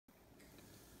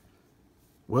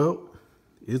Well,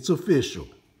 it's official.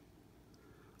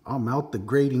 I'm out the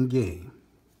grading game.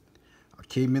 I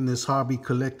came in this hobby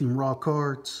collecting raw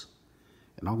cards,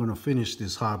 and I'm gonna finish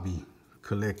this hobby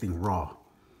collecting raw.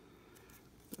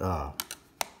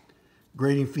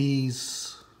 Grading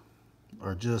fees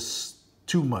are just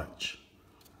too much.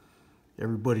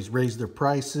 Everybody's raised their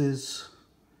prices.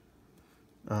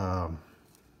 I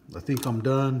think I'm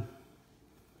done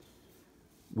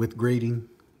with grading.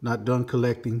 Not done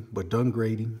collecting, but done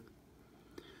grading.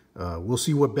 We'll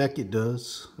see what Beckett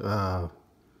does.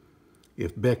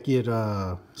 If Beckett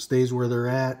stays where they're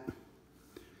at,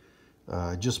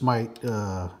 just might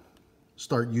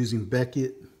start using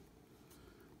Beckett.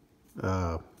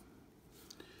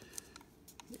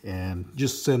 And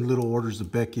just send little orders to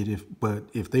Beckett. But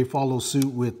if they follow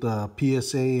suit with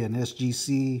PSA and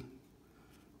SGC,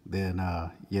 then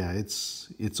yeah,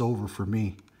 it's over for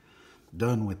me.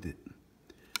 Done with it.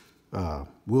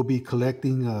 We'll be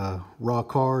collecting raw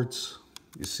cards.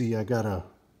 You see, I got a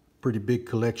pretty big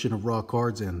collection of raw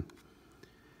cards, and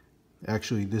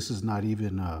actually this is not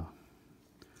even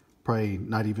probably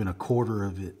not even a quarter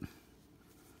of it.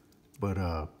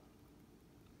 But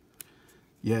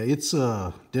yeah, it's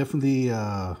definitely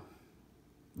the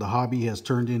hobby has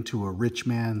turned into a rich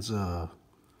man's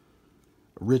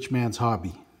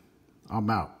hobby. I'm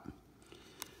out.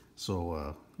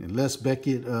 So unless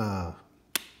Beckett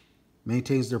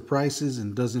maintains their prices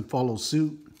and doesn't follow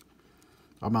suit,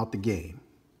 I'm out the game.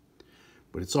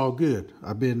 But it's all good.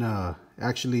 I've been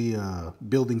actually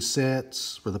building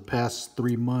sets for the past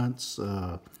 3 months,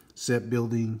 set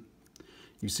building.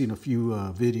 You've seen a few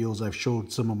videos. I've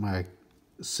showed some of my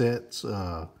sets,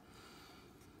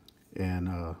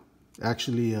 and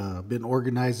actually been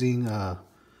organizing,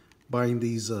 buying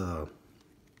these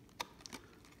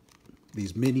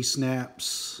mini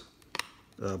snaps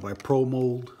by Pro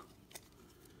Mold.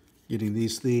 Getting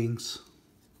these things.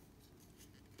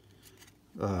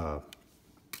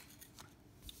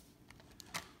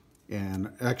 And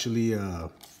actually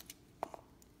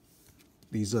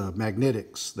these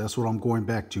magnetics, that's what I'm going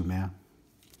back to, man.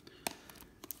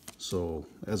 So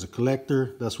as a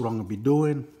collector, that's what I'm gonna be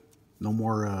doing. No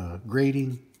more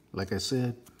grading, like I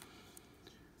said.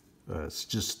 It's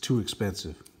just too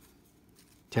expensive.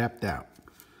 Tapped out.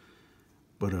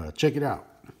 But check it out.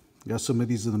 Got some of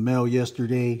these in the mail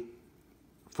yesterday.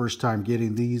 First time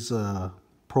getting these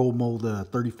Pro Mold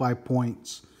 35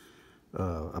 points.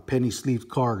 A penny sleeve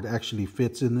card actually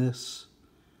fits in this.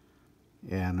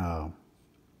 And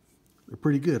they're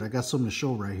pretty good. I got something to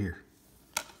show right here.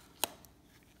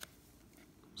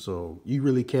 So you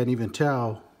really can't even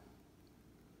tell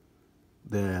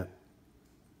that,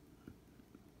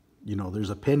 you know, there's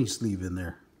a penny sleeve in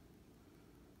there.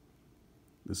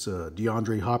 This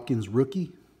DeAndre Hopkins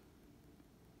rookie.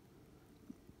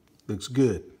 Looks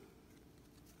good.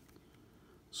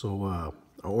 So I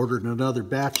ordered another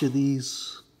batch of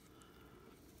these.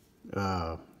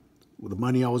 With the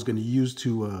money I was going to use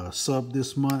to sub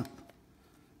this month,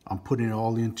 I'm putting it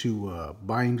all into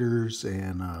binders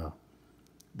and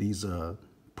these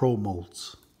Pro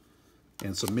Molds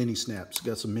and some mini snaps.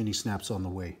 Got some mini snaps on the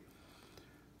way.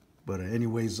 But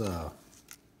anyways, I'm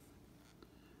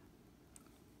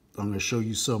going to show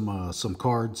you some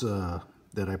cards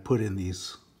that I put in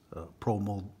these Pro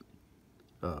Mold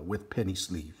with penny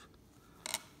sleeve.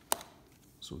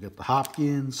 So we got the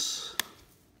Hopkins,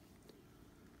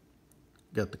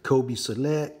 got the Kobe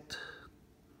Select.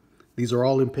 These are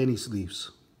all in penny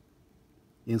sleeves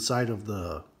inside of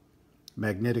the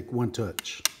magnetic One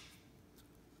Touch.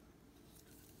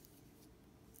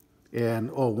 And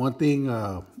oh, one thing,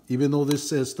 even though this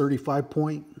says 35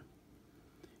 point,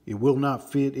 it will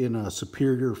not fit in a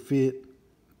Superior Fit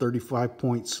 35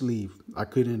 point sleeve. I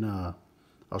couldn't, I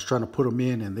was trying to put them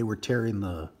in and they were tearing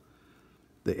the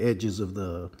edges of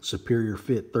the Superior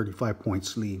Fit 35 point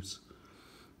sleeves.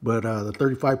 But the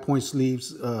 35 point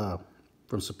sleeves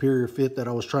from Superior Fit that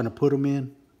I was trying to put them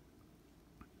in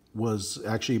was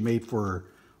actually made for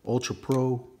Ultra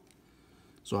Pro.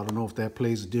 So I don't know if that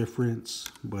plays a difference,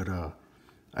 but I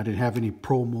didn't have any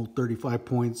Pro Mold 35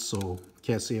 points, so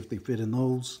can't say if they fit in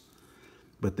those.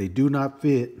 But they do not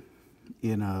fit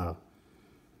in a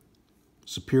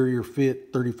Superior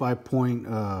Fit 35 point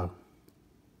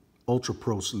Ultra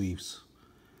Pro sleeves.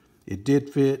 It did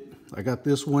fit. I got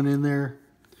this one in there,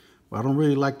 but I don't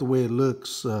really like the way it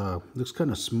looks. Looks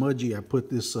kind of smudgy. I put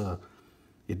this,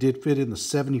 it did fit in the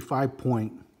 75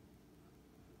 point,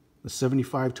 the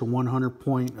 75 to 100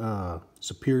 point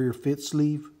Superior Fit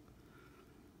sleeve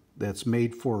that's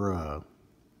made for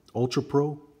Ultra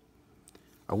Pro.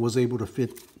 I was able to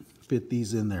fit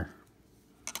these in there.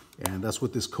 And that's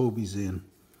what this Kobe's in.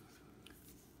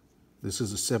 This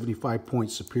is a 75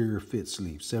 point superior fit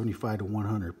sleeve, 75 to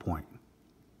 100 point.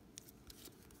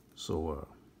 So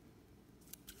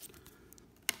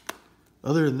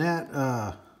other than that,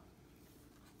 I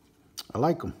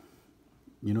like them.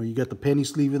 You know, you got the penny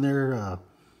sleeve in there.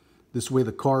 This way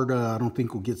the card, I don't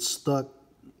think will get stuck,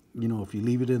 you know, if you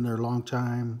leave it in there a long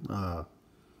time.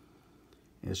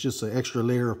 It's just an extra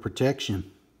layer of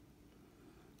protection.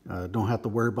 Don't have to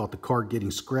worry about the card getting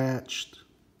scratched.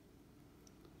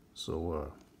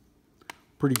 So,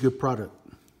 pretty good product.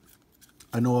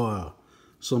 I know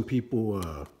some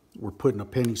people were putting a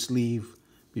penny sleeve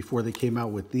before they came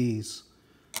out with these.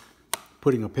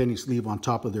 Putting a penny sleeve on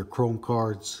top of their chrome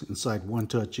cards inside One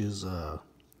Touches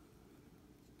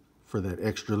for that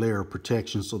extra layer of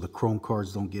protection so the chrome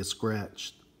cards don't get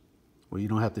scratched. Well, you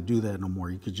don't have to do that no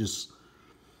more. You could just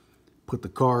put the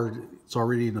card, it's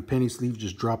already in a penny sleeve,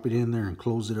 just drop it in there and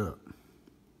close it up.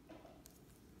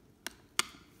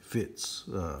 Fits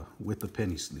with the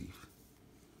penny sleeve.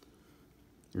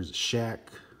 There's a Shaq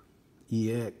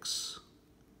EX.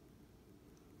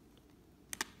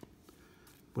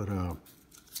 But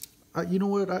you know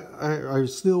what? I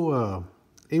still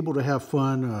able to have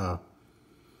fun. I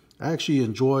actually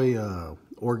enjoy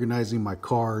organizing my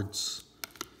cards.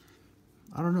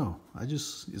 I don't know.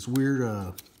 It's weird.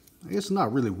 I guess it's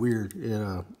not really weird.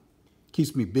 It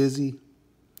keeps me busy,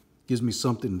 gives me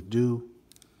something to do.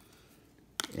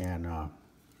 And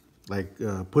like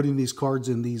putting these cards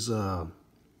in these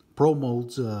pro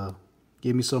molds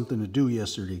gave me something to do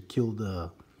yesterday. Killed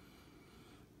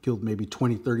maybe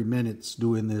 20-30 minutes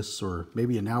doing this, or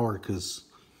maybe an hour, because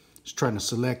I was trying to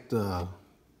select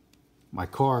my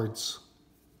cards,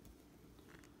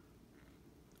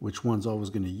 which ones I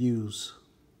was going to use.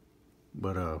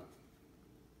 But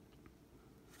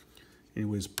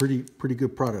anyways, pretty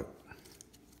good product.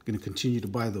 Going to continue to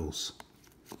buy those.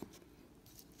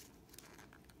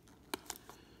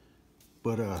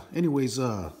 But anyways,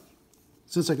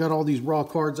 since I got all these raw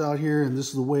cards out here, and this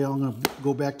is the way I'm going to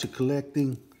go back to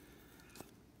collecting,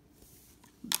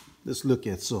 let's look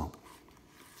at some.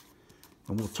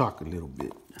 And we'll talk a little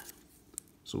bit.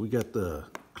 So we got the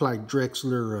Clyde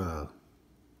Drexler,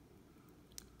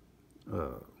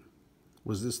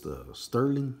 was this the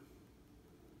Sterling?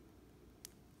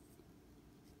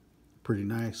 Pretty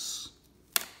nice.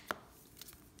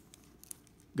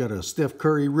 Got a Steph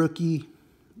Curry rookie.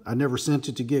 I never sent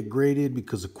it to get graded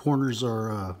because the corners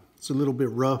are, it's a little bit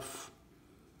rough.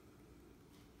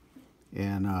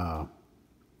 And I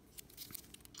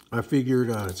figured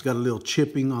it's got a little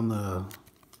chipping on the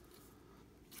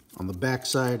back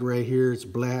side right here. It's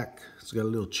black. It's got a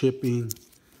little chipping.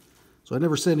 So I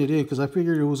never sent it in because I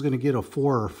figured it was going to get a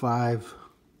 4 or 5.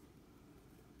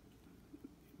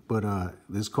 But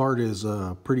this card is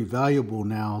pretty valuable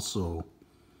now, so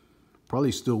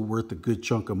probably still worth a good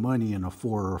chunk of money in a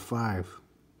 4 or 5.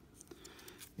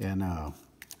 And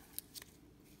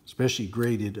especially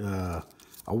graded.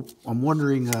 I'm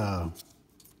wondering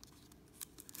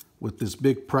with this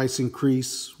big price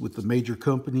increase with the major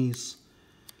companies,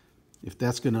 if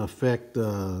that's going to affect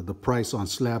the price on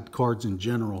slabbed cards in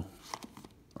general.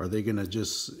 Are we going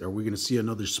to see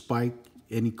another spike?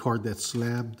 Any card that's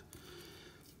slabbed?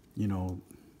 You know,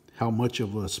 how much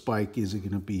of a spike is it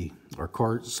going to be? Are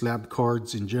slabbed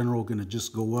cards in general going to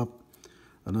just go up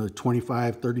another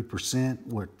 25, 30%,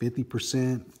 what,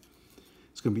 50%?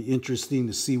 It's going to be interesting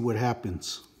to see what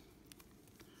happens.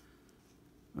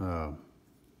 Got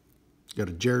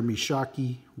a Jeremy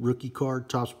Shockey rookie card,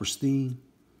 Topps Pristine.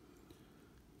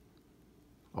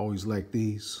 Always like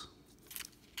these.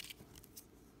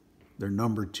 They're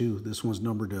numbered too. This one's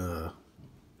numbered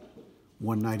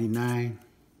 199.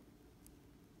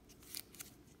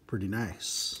 Pretty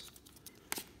nice.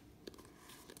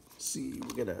 Let's see,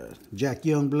 we got a Jack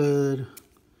Youngblood.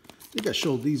 I think I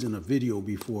showed these in a video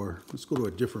before. Let's go to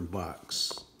a different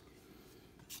box.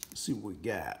 Let's see what we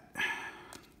got.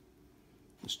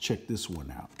 Let's check this one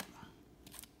out.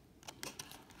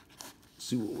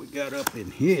 See what we got up in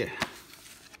here.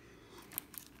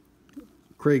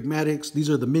 Craig Maddux. These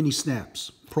are the mini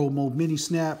snaps. Pro Mold mini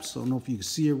snaps. I don't know if you can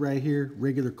see it right here.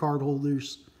 Regular card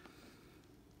holders.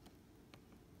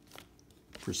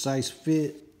 Precise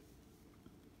fit.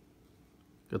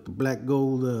 Got the black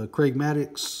gold Craig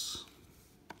Maddux.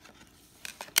 I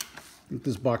think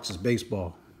this box is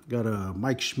baseball. Got a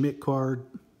Mike Schmidt card.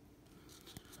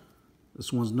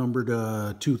 This one's numbered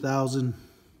 2000.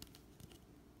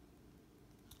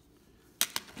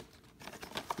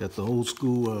 Got the old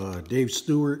school Dave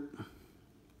Stewart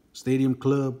Stadium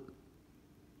Club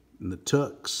in the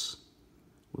tux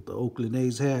with the Oakland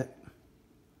A's hat.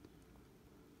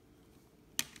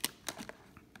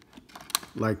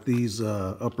 like these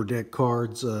Upper Deck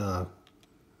cards,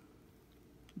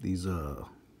 these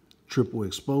triple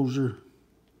exposure.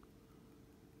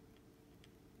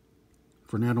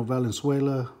 Fernando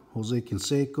Valenzuela, Jose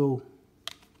Canseco.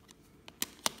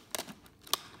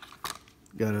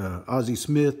 Got a Ozzie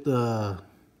Smith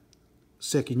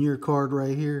second year card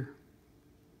right here.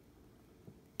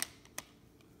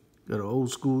 Got an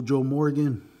old school Joe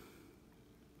Morgan.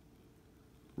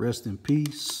 Rest in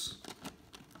peace.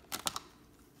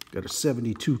 Got a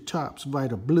 72 Topps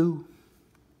Vita Blue.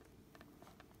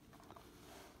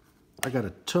 I got a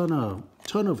ton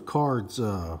of cards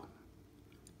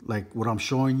like what I'm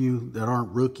showing you that aren't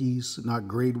rookies, not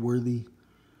grade worthy.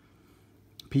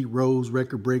 Pete Rose,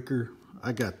 record breaker.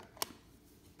 I got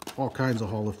all kinds of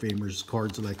Hall of Famers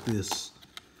cards like this.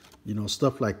 You know,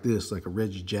 stuff like this, like a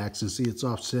Reggie Jackson. See, it's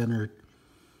off-centered.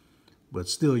 But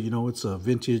still, you know, it's a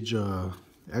vintage,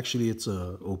 actually it's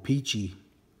a O-Pee-Chee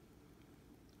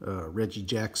Reggie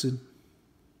Jackson.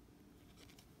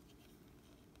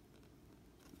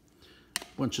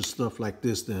 Bunch of stuff like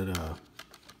this that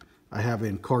I have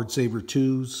in Card Saver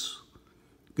 2s.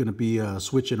 Gonna be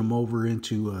switching them over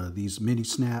into these mini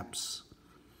snaps.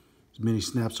 These mini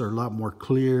snaps are a lot more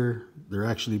clear. They're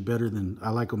actually better than, I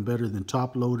like them better than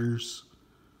top loaders.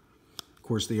 Of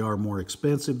course, they are more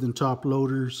expensive than top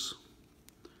loaders.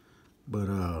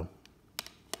 But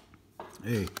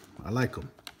hey, I like them.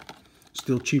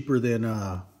 Still cheaper than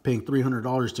paying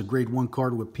 $300 to grade 1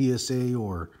 card with PSA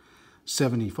or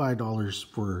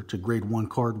 $75 to grade 1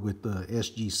 card with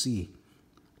SGC.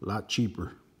 A lot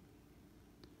cheaper.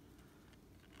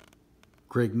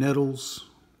 Craig Nettles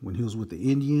when he was with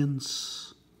the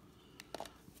Indians.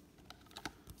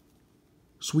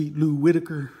 Sweet Lou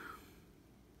Whitaker.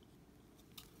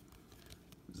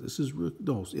 This is rookie.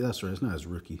 No, yeah, that's right. It's not his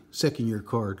rookie. Second year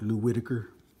card, Lou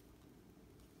Whitaker.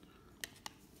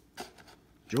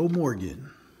 Joe Morgan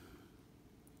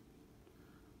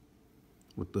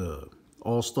with the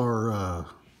All-Star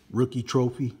rookie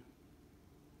trophy.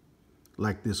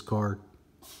 Like this card.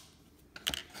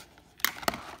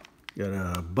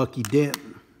 Got a Bucky Dent,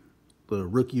 the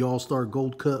rookie All-Star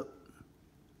Gold Cup.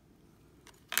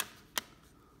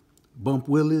 Bump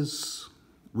Willis,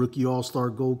 rookie All-Star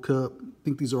Gold Cup. I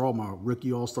think these are all my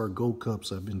rookie All-Star Gold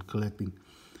Cups I've been collecting.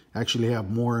 Actually have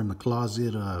more in the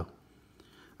closet. I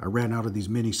ran out of these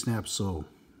mini snaps, so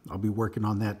I'll be working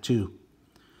on that too.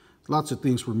 Lots of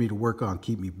things for me to work on,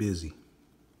 keep me busy.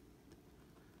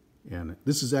 And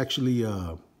this is actually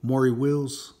Maury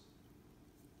Wills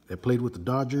that played with the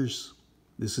Dodgers.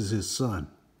 This is his son,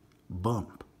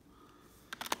 Bump.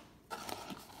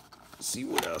 Let's see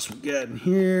what else we got in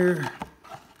here.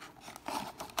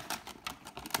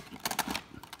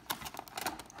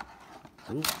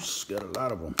 Oops, got a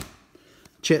lot of them.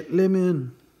 Chet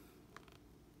Lemon.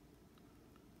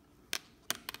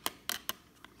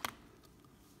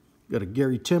 Got a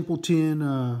Gary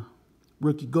Templeton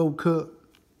rookie Gold Cup.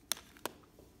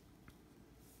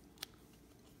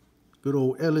 Good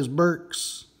old Ellis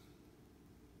Burks.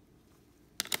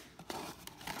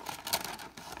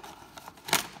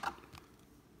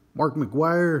 Mark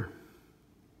McGwire.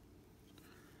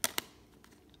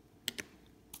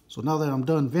 So now that I'm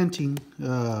done venting,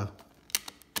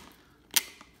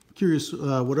 curious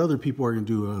what other people are going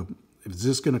to do. Is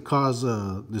this going to cause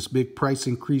this big price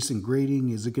increase in grading?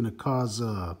 Is it going to cause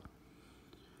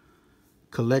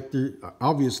collector?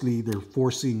 Obviously, they're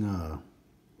forcing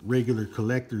regular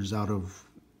collectors out of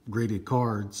graded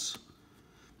cards.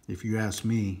 If you ask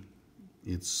me,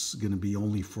 it's going to be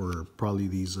only for probably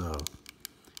these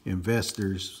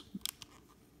investors.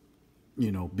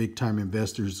 You know, big time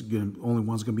investors. Only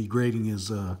ones going to be grading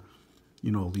is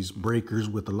you know, these breakers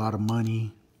with a lot of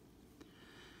money.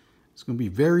 It's going to be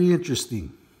very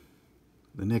interesting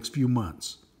the next few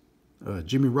months.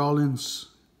 Jimmy Rollins.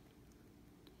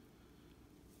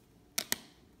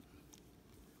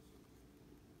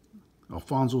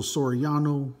 Alfonso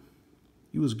Soriano.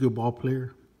 He was a good ball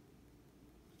player.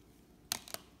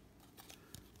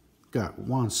 Got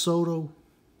Juan Soto.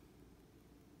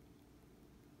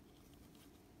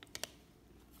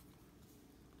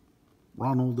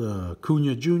 Ronald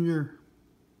Acuna Jr.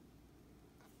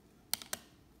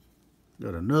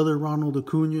 Got another Ronald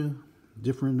Acuna,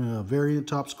 different variant,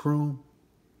 Topps Chrome.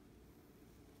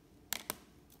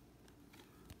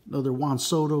 Another Juan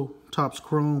Soto, Topps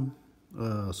Chrome,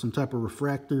 some type of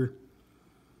refractor.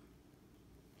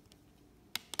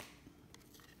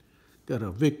 Got a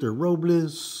Victor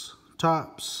Robles,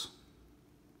 Topps.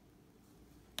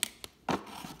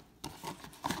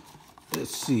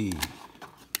 Let's see.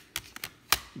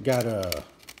 Got a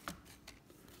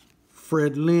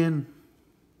Fred Lynn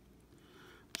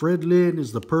Fred Lynn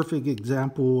is the perfect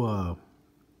example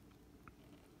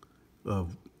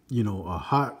of, you know, a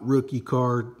hot rookie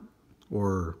card,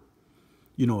 or,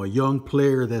 you know, a young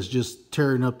player that's just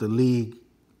tearing up the league,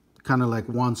 kind of like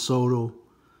Juan Soto,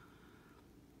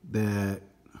 that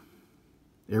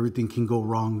everything can go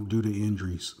wrong due to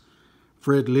injuries.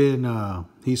 Fred Lynn,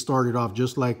 he started off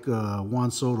just like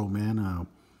Juan Soto, man. I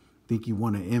think he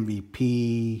won an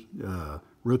MVP,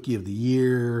 Rookie of the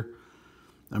Year.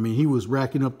 I mean, he was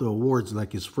racking up the awards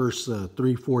like his first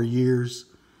 3-4 years.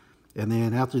 And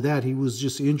then after that, he was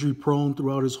just injury prone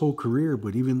throughout his whole career.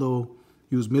 But even though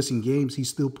he was missing games, he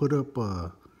still put up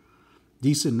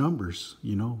decent numbers,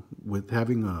 you know, with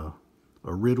having a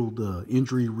riddled,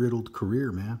 injury riddled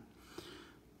career, man.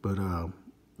 But,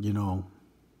 you know,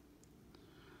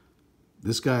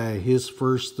 this guy, his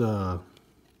first 3-4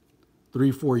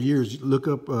 years, look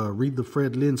up, read the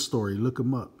Fred Lynn story, look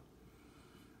him up.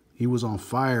 He was on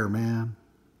fire, man.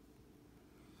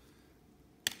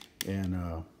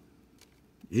 And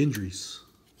injuries.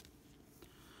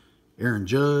 Aaron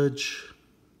Judge.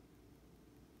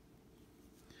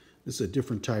 This is a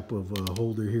different type of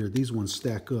holder here. These ones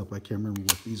stack up. I can't remember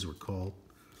what these were called.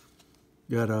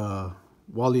 Got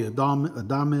Wally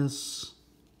Adames.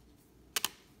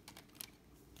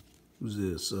 Who's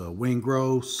this? Wayne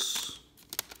Gross.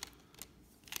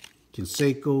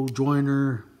 Canseco,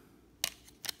 Joyner.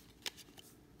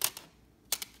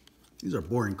 These are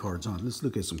boring cards, huh? Let's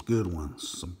look at some good ones,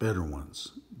 some better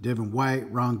ones. Devin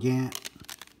White, Ron Gant.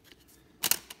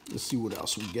 Let's see what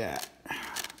else we got.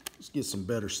 Let's get some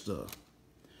better stuff.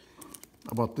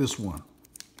 How about this one?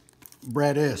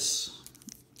 Brad S.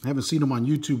 I haven't seen him on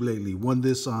YouTube lately. Won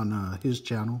this on his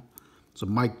channel. It's a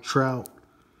Mike Trout.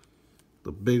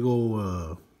 The big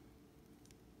old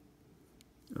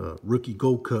rookie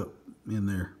gold cup in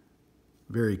there.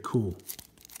 Very cool.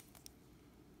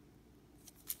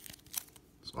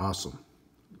 It's awesome.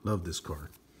 Love this card.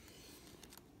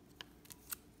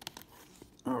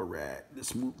 All right,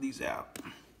 let's move these out.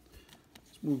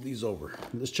 Let's move these over.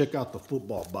 Let's check out the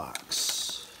football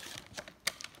box.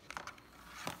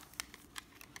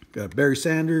 Got Barry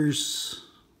Sanders.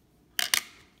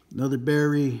 Another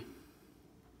Barry.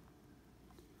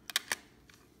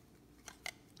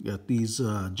 Got these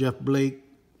Jeff Blake,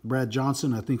 Brad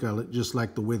Johnson. I think I just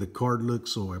like the way the card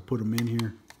looks, so I put them in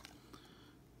here.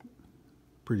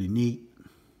 Pretty neat.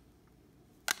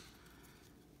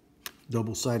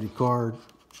 Double-sided card.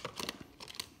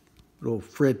 Little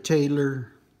Fred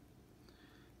Taylor.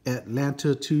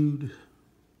 Atlantitude.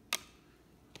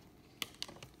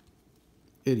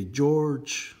 Eddie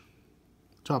George.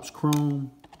 Topps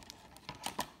Chrome.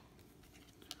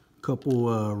 Couple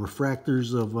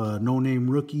refractors of no-name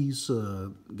rookies.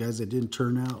 Guys that didn't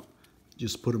turn out.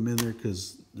 Just put them in there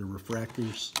because they're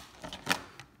refractors.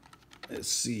 Let's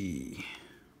see.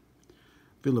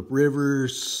 Phillip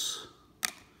Rivers,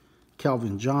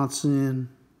 Calvin Johnson.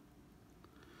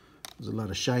 There's a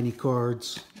lot of shiny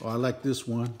cards. Oh, I like this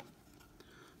one.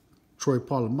 Troy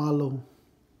Polamalu.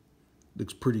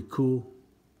 Looks pretty cool.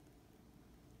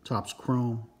 Topps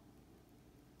Chrome.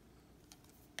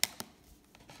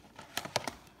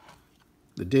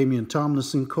 The Damian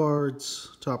Tomlinson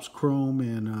cards. Topps Chrome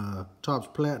and Topps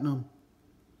Platinum.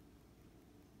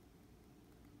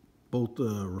 Both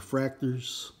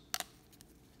refractors.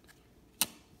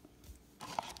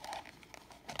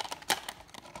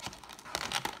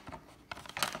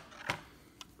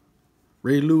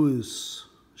 Ray Lewis.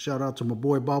 Shout out to my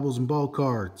boy Bobbles and Ball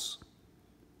Cards.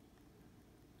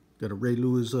 Got a Ray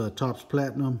Lewis Topps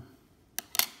Platinum.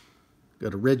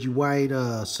 Got a Reggie White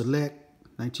Select.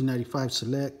 1995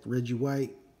 Select. Reggie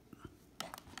White.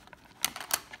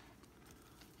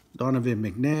 Donovan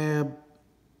McNabb.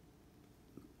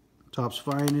 Topps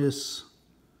Finest.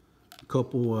 A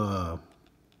couple, I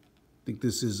think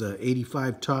this is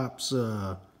 85 Topps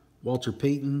Walter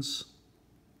Payton's.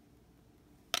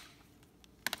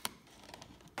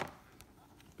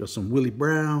 Got some Willie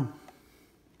Brown.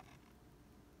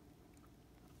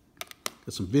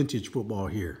 Got some vintage football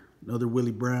here. Another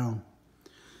Willie Brown.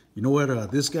 You know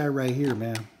what? This guy right here,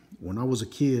 man. When I was a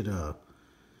kid, you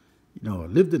know, I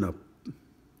lived in a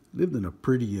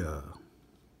pretty, well,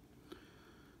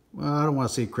 I don't want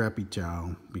to say crappy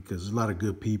town because there's a lot of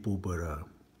good people, but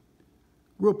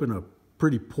grew up in a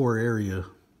pretty poor area.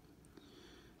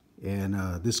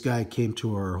 And this guy came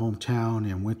to our hometown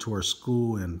and went to our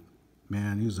school, and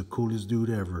man, he was the coolest dude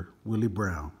ever. Willie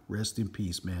Brown. Rest in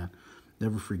peace, man.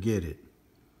 Never forget it.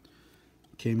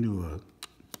 Came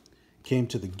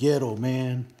to the ghetto,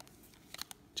 man,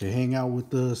 to hang out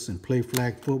with us and play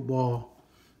flag football.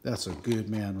 That's a good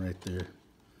man right there.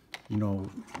 You know,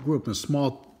 grew up in a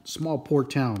small small poor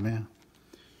town, man.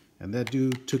 And that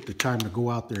dude took the time to go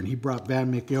out there, and he brought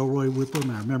Van McElroy with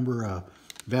him. I remember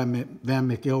Van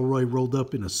McElroy rolled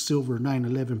up in a silver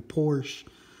 911 Porsche,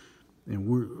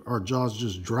 and our jaws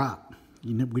just dropped.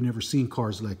 We never seen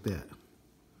cars like that.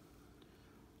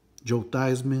 Joe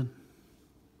Theismann.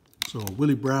 So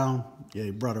Willie Brown, yeah,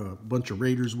 he brought a bunch of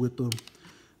Raiders with him.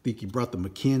 I think he brought the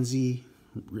McKenzie,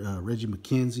 Reggie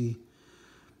McKenzie.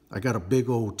 I got a big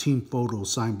old team photo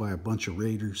signed by a bunch of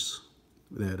Raiders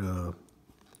that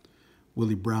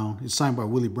Willie Brown. It's signed by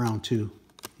Willie Brown too.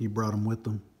 He brought him with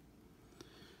him.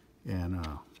 And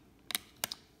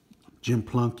Jim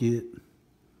Plunkett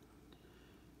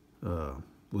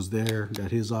was there,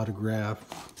 got his autograph.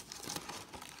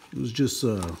 It was just,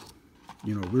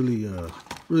 you know,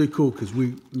 really cool because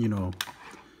we, you know,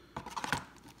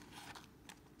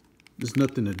 there's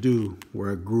nothing to do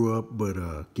where I grew up but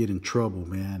get in trouble,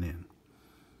 man. And,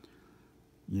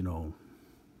 you know,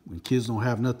 when kids don't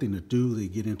have nothing to do, they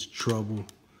get into trouble.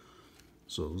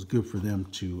 So it was good for them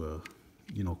to,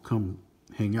 you know, come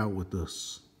hang out with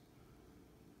us.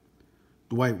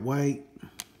 Dwight White,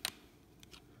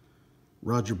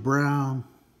 Roger Brown,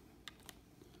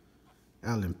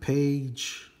 Alan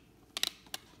Page,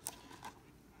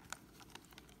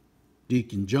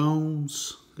 Deacon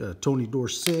Jones, Tony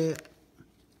Dorsett,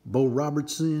 Bo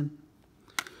Robertson.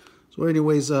 So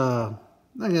anyways, I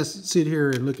guess sit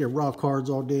here and look at raw cards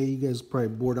all day. You guys probably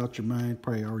bored out your mind,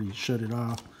 probably already shut it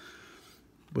off.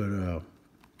 But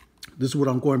this is what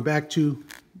I'm going back to,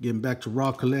 getting back to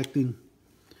raw collecting.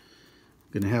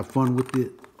 Gonna have fun with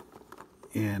it.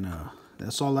 And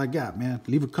that's all I got, man.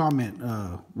 Leave a comment.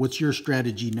 What's your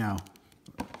strategy now?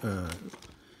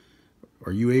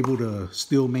 Are you able to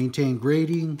still maintain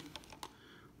grading?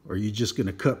 Are you just going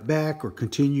to cut back or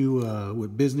continue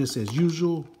with business as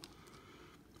usual?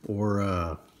 Or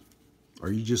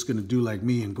are you just going to do like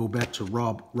me and go back to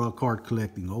raw card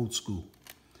collecting, old school,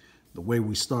 the way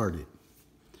we started?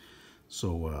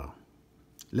 So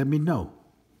let me know.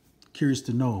 Curious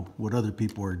to know what other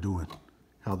people are doing,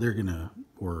 how they're going to,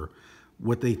 or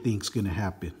what they think's going to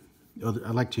happen. I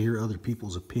like to hear other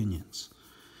people's opinions.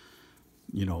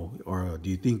 You know, or do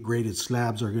you think graded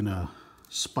slabs are going to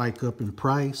spike up in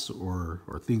price, or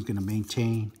are things going to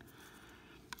maintain?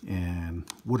 And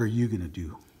what are you going to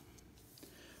do?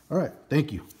 All right.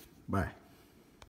 Thank you. Bye.